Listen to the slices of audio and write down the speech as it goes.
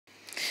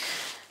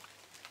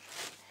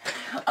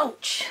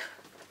Ouch!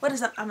 What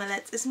is up,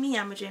 Amulettes? It's me,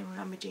 Amajane from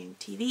Amajane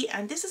TV,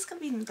 and this is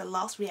going to be the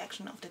last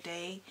reaction of the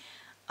day.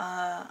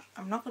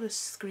 I'm not going to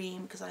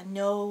scream because I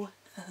know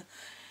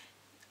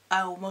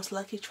I will most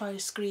likely try to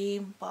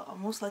scream, but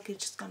I'm most likely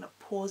just going to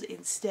pause it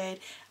instead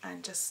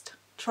and just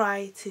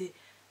try to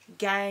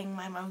gang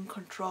my own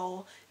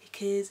control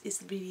because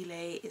it's really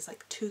late. It's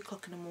like 2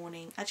 o'clock in the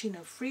morning, actually no,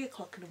 3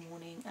 o'clock in the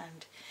morning,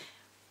 and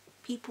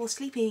people are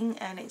sleeping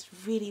and it's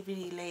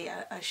really late.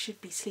 I should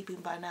be sleeping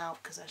by now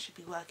because I should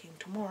be working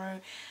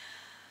tomorrow.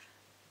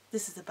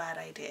 This is a bad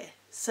idea.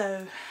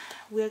 So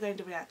we're going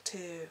to react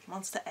to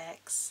Monsta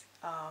X,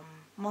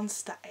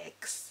 Monsta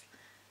X.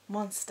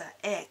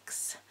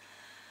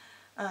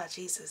 Oh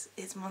Jesus,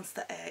 it's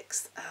Monsta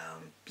X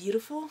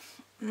Beautiful.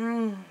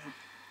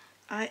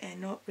 I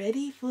am not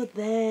ready for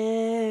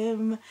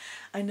them.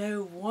 I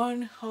know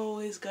one hole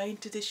is going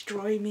to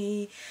destroy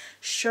me.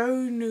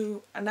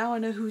 Shonu, and now I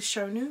know who's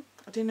Shonu.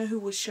 I didn't know who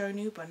was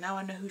Shonu, but now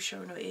I know who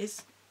Shonu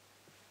is.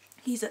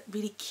 He's a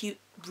really cute,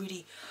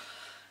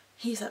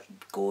 he's a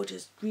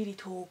gorgeous, really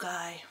tall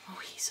guy. Oh,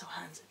 he's so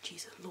handsome.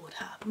 Jesus, Lord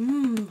have.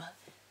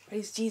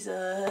 Praise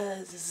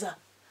Jesus.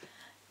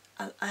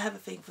 I have a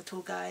thing for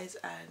tall guys,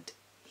 and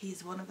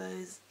he's one of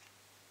those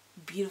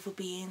beautiful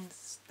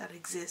beings that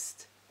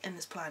exist in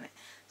this planet.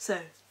 So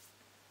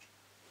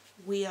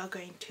we are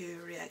going to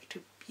react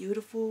to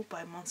Beautiful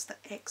by Monsta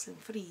X in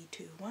 3,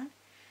 2, 1.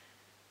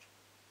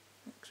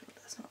 Make sure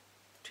that's not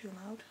too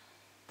loud.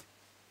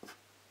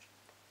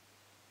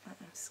 I'm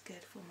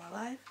scared for my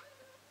life.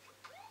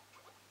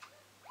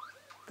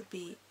 The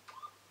beat.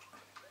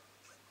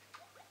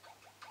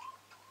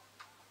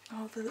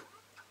 Oh, they look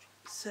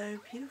so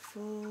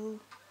beautiful.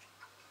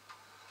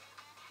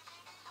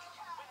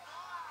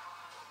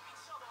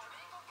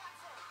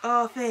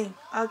 Oh, thing.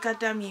 Oh,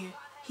 goddamn you.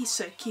 He's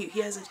so cute.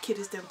 He has a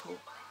kid's dimple.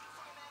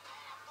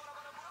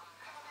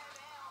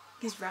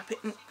 He's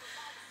rapping.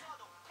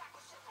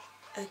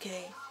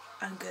 Okay,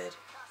 I'm good.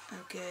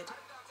 I'm good.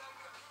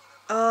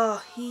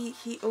 Oh,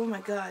 oh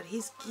my god.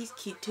 He's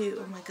cute too.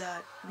 Oh my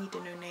god. I need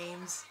to know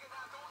names.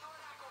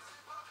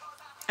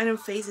 I know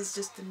faces,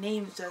 just the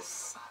names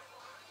just.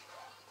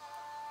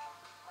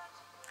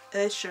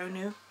 There's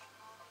Shonu.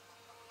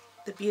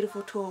 The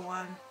beautiful tall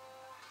one.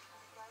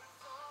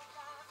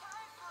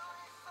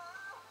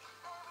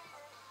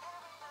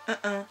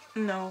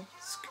 No.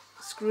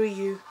 Screw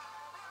you.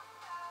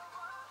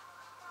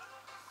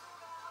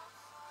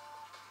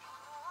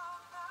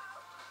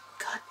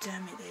 God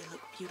damn it, they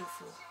look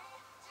beautiful.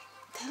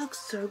 They look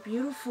so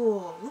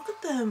beautiful. Look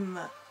at them.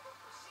 Oh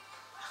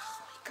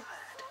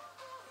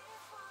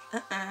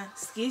my god.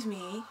 Excuse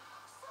me.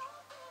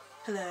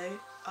 Hello.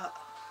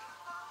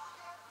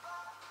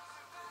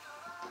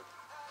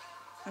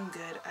 I'm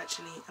good,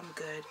 actually. I'm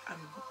good.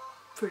 I'm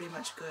pretty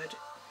much good.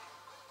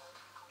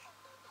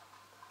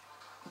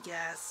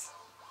 Yes.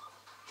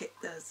 Hit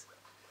those.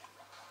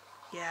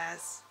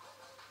 Yes.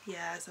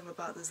 Yes, I'm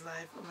about this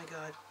life. Oh my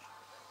god.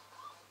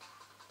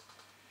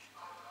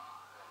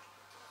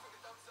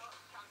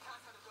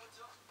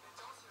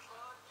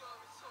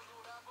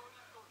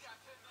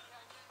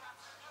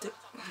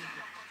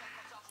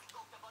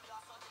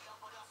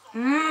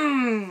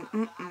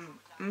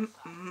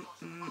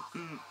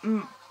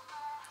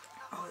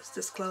 Oh, it's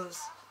this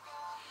close.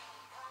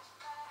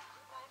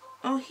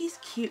 Oh, he's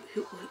cute.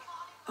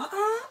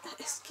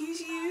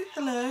 Excuse you.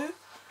 Hello.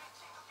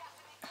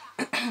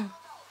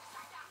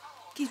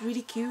 He's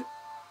really cute.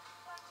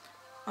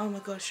 Oh my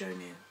god,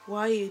 Shonu.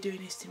 Why are you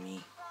doing this to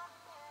me?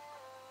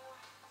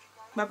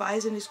 My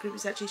bias in this group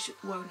is actually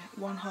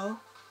one hole.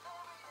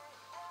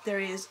 There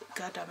he is.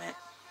 God damn it.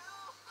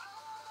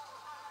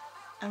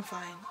 I'm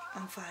fine.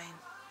 I'm fine.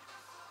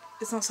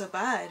 It's not so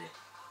bad.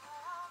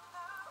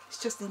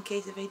 It's just in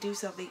case if they do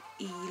something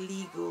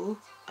illegal,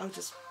 I'll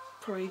just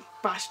probably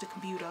bash the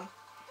computer.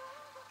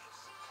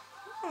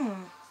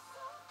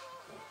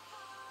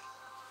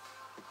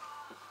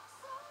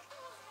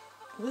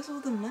 Where's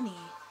all the money?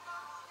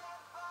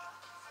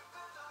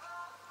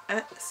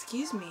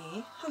 Excuse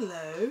me.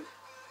 Hello.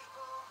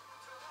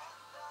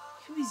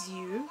 Who is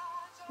you?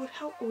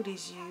 How old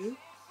is you?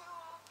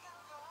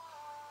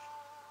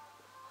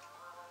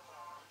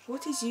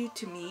 What is you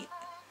to me?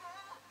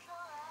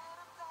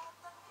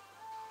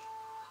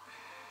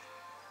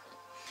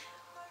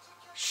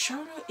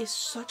 Shonu is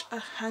such a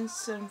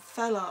handsome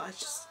fella. I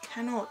just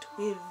cannot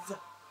with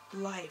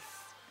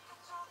life.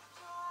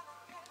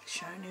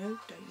 Shonu,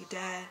 don't you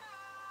dare.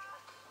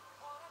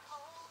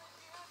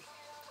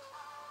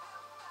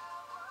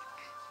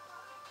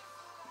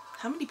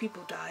 How many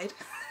people died?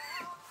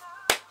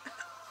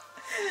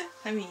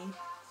 I mean,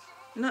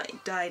 not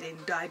died in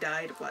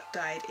died, but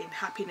died in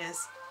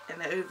happiness,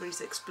 and their ovaries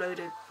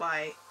exploded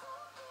by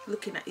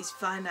looking at these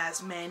fine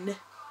ass men,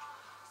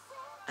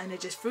 and they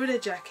just threw their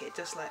jacket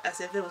just like as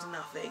if there was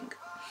nothing.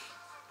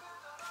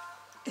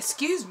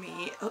 Excuse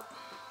me. Oh.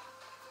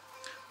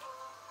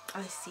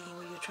 I see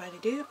what you're trying to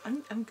do.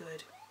 I'm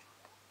good.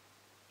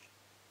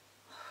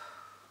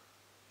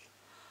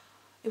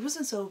 It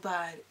wasn't so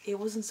bad. It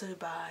wasn't so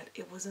bad.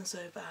 It wasn't so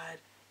bad.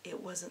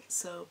 it wasn't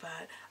so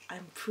bad.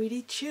 I'm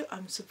pretty chill.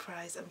 I'm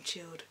surprised I'm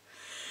chilled.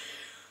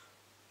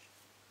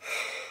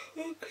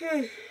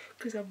 Okay,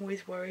 because I'm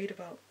always worried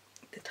about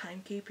the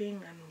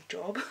timekeeping and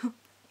job.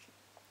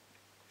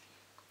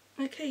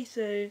 Okay,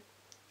 so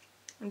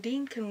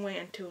Dean can wait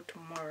until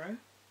tomorrow.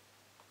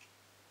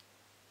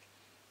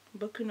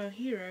 Boku no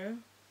Hero,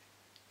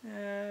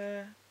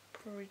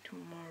 probably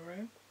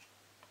tomorrow.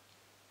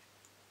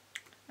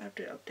 I have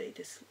to update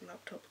this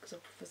laptop because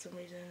for some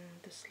reason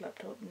this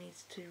laptop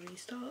needs to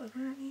restart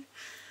apparently.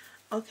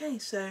 Okay,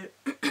 so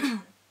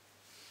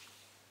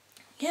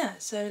yeah,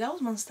 so that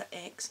was Monsta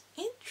X.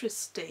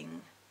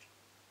 Interesting.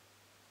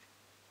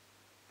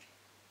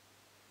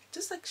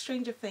 Just like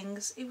Stranger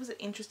Things, it was an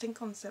interesting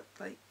concept,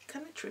 like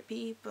kind of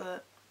trippy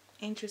but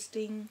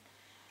interesting.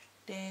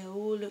 They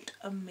all looked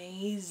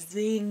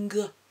amazing.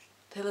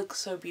 They look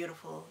so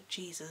beautiful.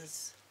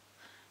 Jesus.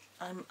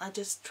 I'm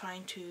just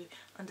trying to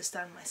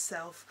understand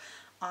myself,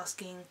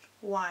 asking,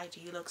 why do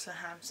you look so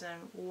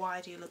handsome?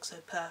 Why do you look so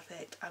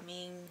perfect? I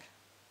mean,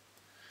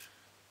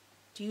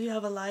 do you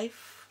have a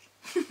life?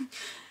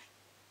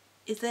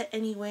 Is there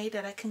any way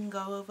that I can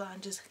go over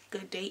and just go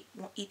date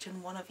each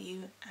and one of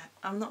you?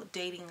 I'm not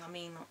dating, I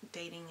mean not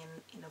dating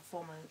in a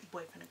form of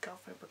boyfriend and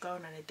girlfriend, but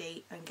going on a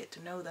date and get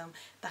to know them,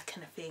 that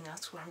kind of thing.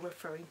 That's what I'm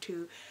referring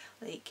to,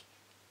 like,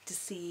 to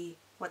see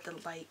what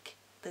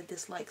the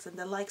dislikes and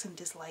the likes and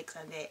dislikes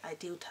and their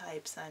ideal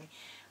types. And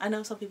I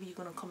know some people you're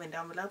gonna comment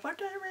down below, but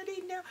they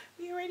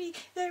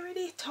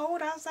already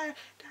told us the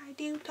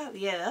ideal type.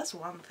 Yeah, that's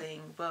one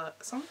thing,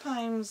 but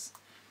sometimes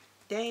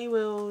they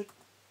will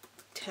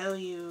tell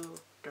you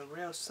the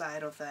real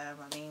side of them.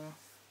 I mean,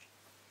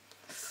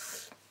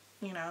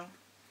 you know,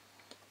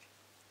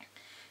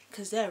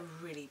 because they're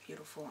really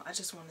beautiful. I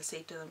just want to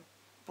say to them,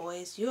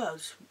 boys, you are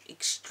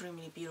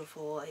extremely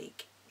beautiful.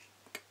 Like,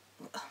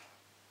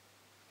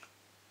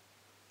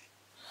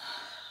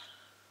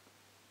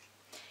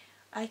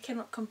 I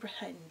cannot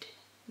comprehend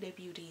their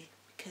beauty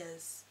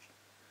because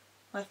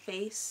my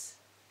face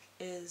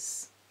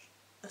is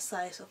the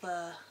size of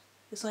a,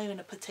 it's not even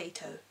a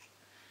potato,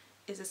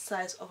 it's the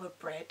size of a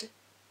bread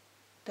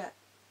that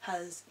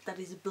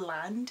is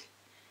bland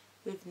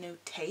with no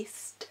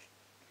taste,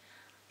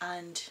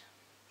 and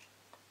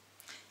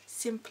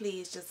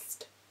simply is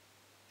just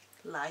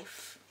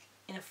life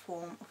in a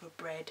form of a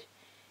bread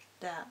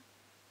that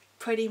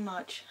pretty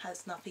much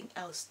has nothing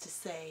else to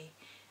say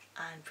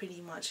and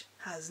pretty much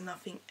has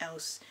nothing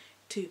else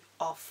to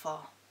offer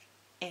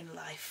in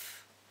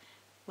life,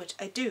 which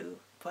I do,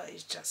 but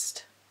it's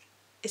just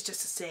a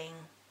saying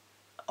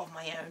of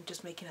my own,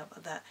 just making up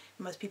of that.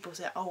 Most people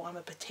say, oh, I'm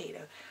a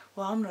potato.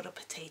 Well, I'm not a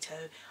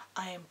potato.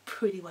 I am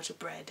pretty much a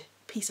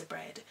piece of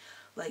bread,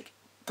 like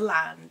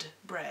bland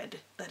bread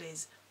that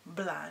is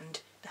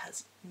bland, that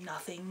has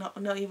nothing,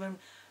 not even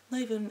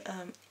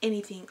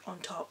anything on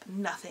top,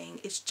 nothing.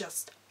 It's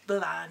just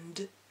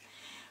bland.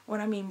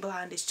 When I mean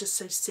bland, it's just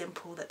so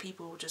simple that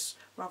people will just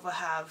rather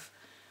have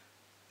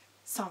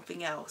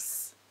something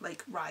else,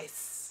 like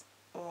rice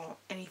or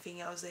anything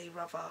else they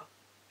rather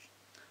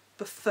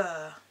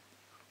prefer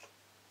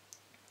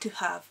to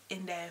have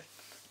in their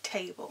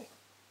table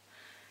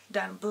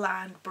than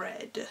bland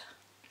bread.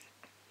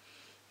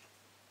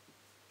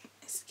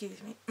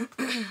 Excuse me.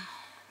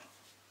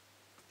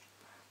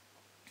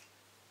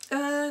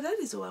 That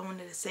is all I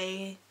wanted to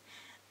say.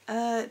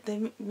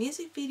 The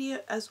music video,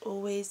 as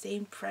always, they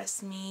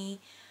impress me.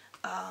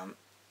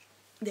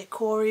 Their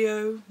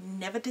choreo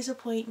never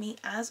disappoint me.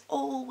 As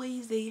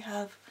always, they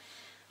have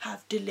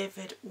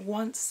delivered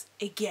once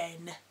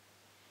again.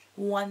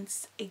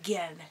 Once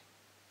again.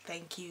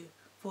 Thank you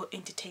for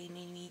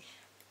entertaining me.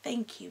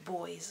 Thank you,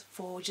 boys,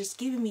 for just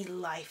giving me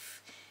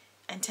life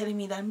and telling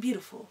me that I'm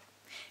beautiful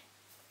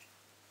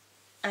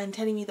and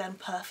telling me that I'm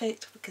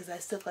perfect, because I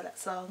still got that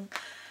song.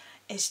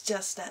 It's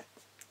just that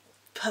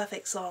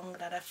perfect song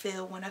that I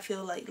feel when I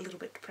feel like a little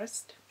bit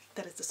depressed.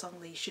 That is the song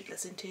that you should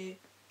listen to.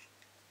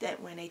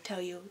 That when they tell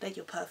you that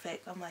you're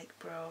perfect, I'm like,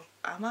 bro,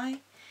 am I?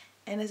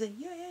 And they say,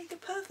 yeah, you're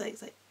perfect.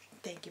 It's like,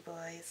 thank you,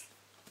 boys.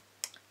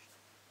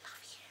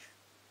 Love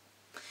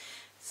you.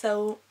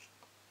 So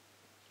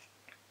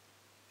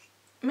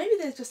maybe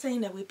they're just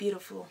saying that we're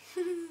beautiful.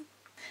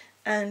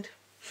 And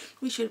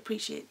we should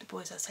appreciate the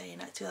boys are saying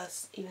that to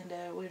us, even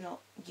though we're not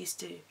used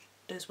to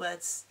those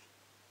words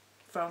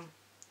from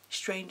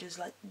strangers,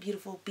 like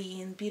beautiful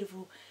beings,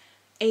 beautiful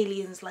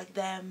aliens like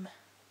them,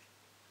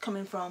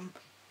 coming from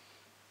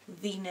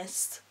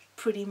Venus,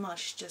 pretty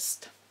much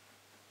just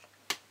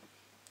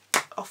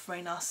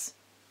offering us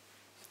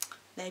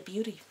their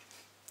beauty.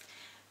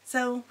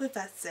 So with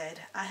that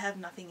said, I have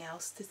nothing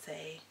else to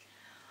say.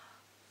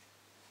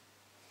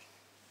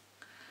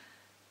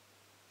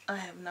 I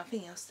have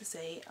nothing else to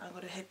say. I'm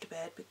going to head to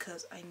bed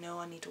because I know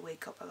I need to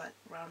wake up at like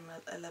around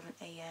 11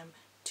 a.m.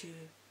 to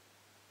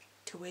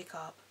wake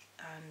up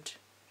and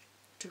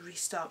to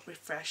restart,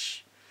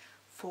 refresh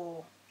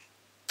for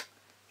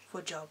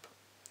job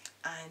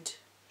and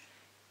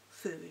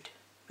food,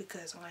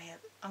 because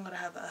I'm going to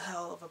have a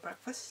hell of a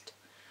breakfast.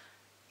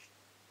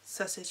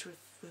 Sausage with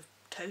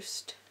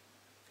toast,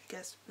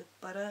 guess with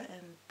butter,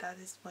 and that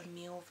is my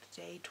meal of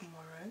the day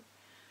tomorrow.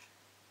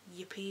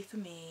 Yippee for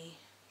me,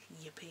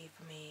 yippee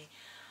for me.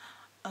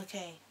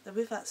 Okay,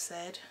 with that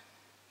said,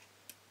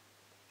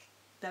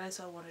 that is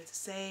all I wanted to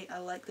say. I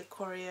like the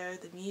choreo.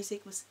 The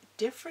music was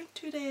different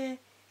to their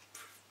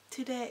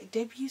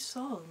debut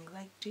song.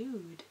 Like,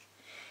 dude,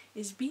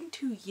 it's been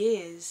 2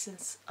 years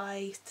since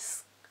I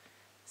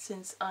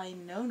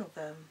known of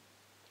them.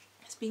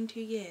 It's been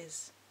 2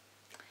 years.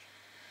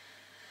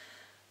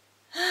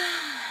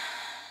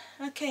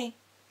 Okay,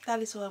 that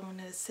is all I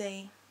wanted to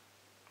say.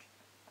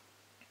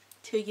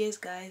 2 years,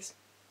 guys.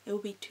 It will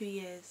be 2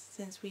 years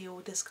since we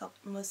all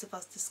most of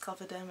us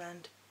discovered them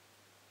and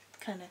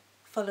kind of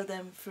follow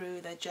them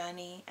through their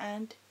journey,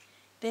 and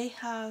they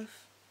have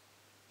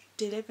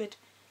delivered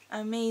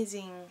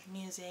amazing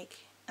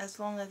music. As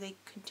long as they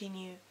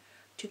continue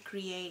to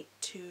create,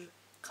 to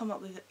come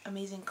up with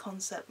amazing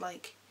concept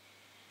like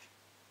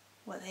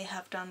what they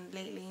have done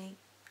lately,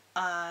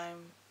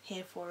 I'm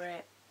here for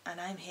it,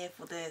 and I'm here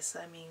for this.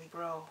 I mean,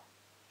 bro,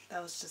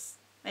 that was just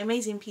an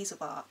amazing piece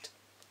of art.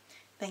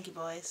 Thank you,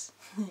 boys.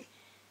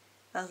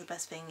 That was the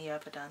best thing you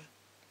ever done.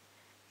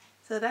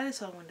 So that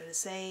is all I wanted to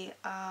say.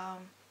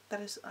 That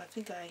is, I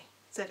think I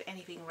said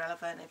anything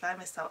relevant. If I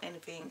missed out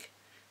anything,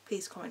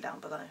 please comment down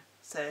below.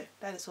 So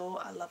that is all.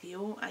 I love you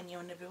all, and you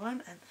and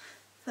everyone, and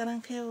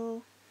thank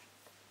you.